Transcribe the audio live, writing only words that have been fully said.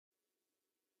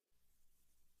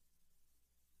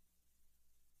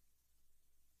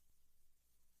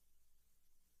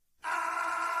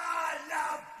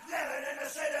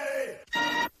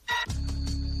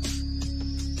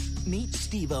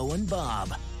Steve-O and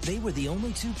Bob. They were the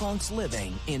only two punks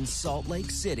living in Salt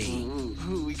Lake City.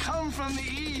 Ooh, we come from the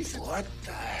East. What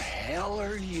the hell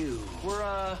are you?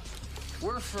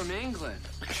 We're from England.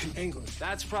 England.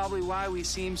 That's probably why we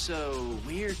seem so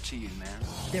weird to you, man.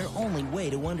 Their only way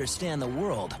to understand the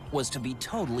world was to be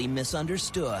totally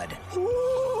misunderstood.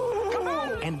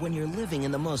 And when you're living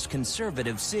in the most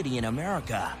conservative city in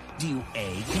America, do you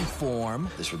A, conform?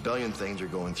 This rebellion thing you're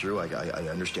going through, I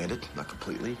understand it, not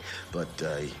completely, but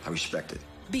I respect it.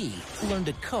 B, learn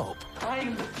to cope? I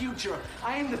am the future.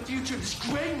 I am the future of this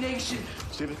great nation.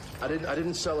 Steven, I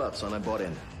didn't sell out, son. I bought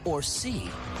in. Or C,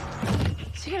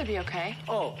 Is he gonna be okay?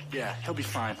 Oh, yeah, he'll be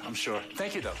fine, I'm sure.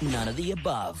 Thank you, though. none of the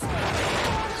above?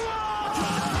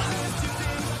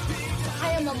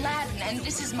 I am Aladdin, and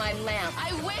this is my lamp.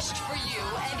 I wished for you,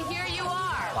 and here you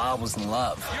are. Bob was in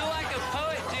love. You're like a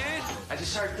poet, dude. I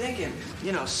just started thinking,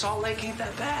 Salt Lake ain't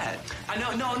that bad. I know,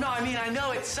 I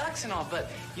know it sucks and all,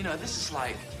 but, this is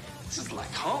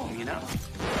like home,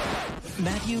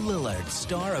 Matthew Lillard,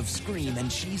 star of Scream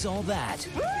and She's All That.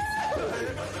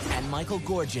 And Michael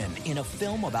Goorjian in a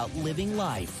film about living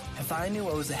life. If I knew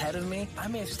what was ahead of me, I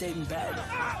may have stayed in bed.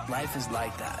 Life is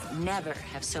like that. Never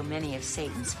have so many of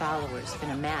Satan's followers been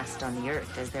amassed on the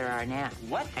earth as there are now.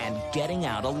 What? And getting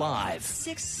out alive.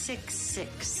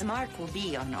 666. The mark will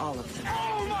be on all of them.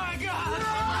 Oh, my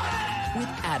God! With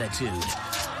attitude.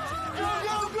 Go,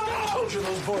 go, go! I told you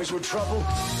those boys were trouble.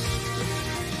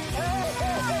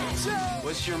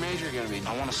 What's your major gonna be?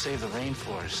 I want to save the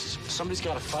rainforest. Somebody's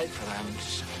got to fight for them.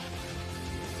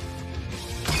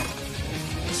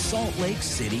 Salt Lake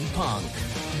City Punk.